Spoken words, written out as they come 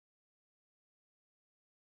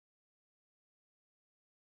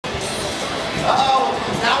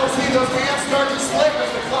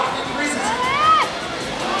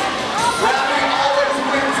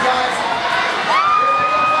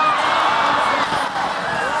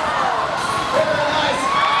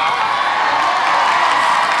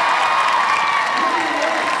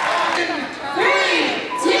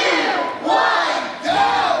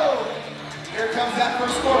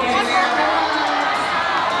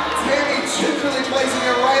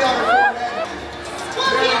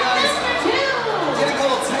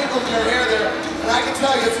me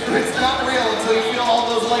tell you, it's not real until you feel all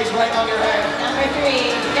those legs right on your head. Number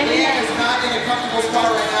 3. Leanne is not in a comfortable spot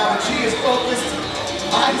right now, but she is focused,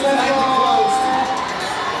 eyes tightly closed,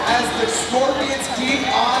 as the Scorpions keep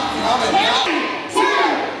on coming. 3, 2,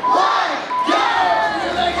 1, go!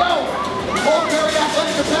 Here they go! All very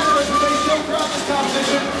athletic competitors as they show throughout this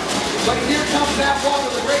competition. But here comes that water,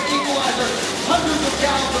 the great equalizer. Hundreds of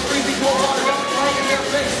gallons of freezing cold water just right in their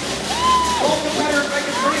face. Both competitors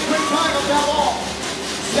making pretty quick time of that wall.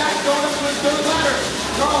 Zach going up to his third ladder.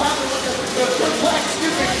 Carl having to look at the third flag,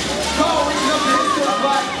 excuse me. Carl reaching up to his third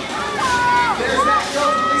flag. There's Zach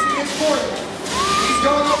goes, releasing his fourth. He's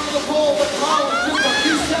going over the pole, but Carl is just a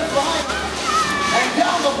few steps behind him. And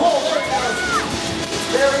down the pole, there it goes.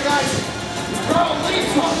 Very nice. Carl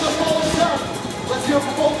leaps onto the pole himself. Let's hear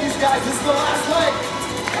from both these guys. This is the last leg.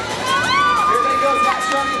 Here they go. Zach's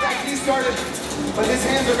trying to get that key started, but his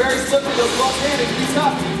hands are very slippery. Those left-handed. He's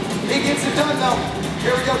tough. He gets it done, though.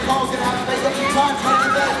 Here we go. Carl's going to have to make up some time trying to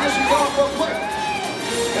get that ignition going real quick.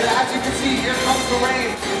 And as you can see, here comes the rain.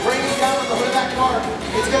 Raining down on the hood of that car.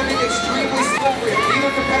 It's going to be extremely slippery. If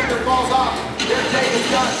either competitor falls off, their day is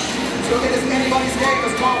done. So it is anybody's game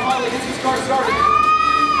as Carl finally gets his car started.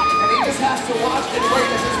 And he just has to watch and wait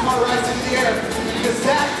as his car rises into the air. Because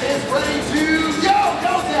Zach is ready to go!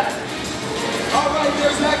 Go, Zach!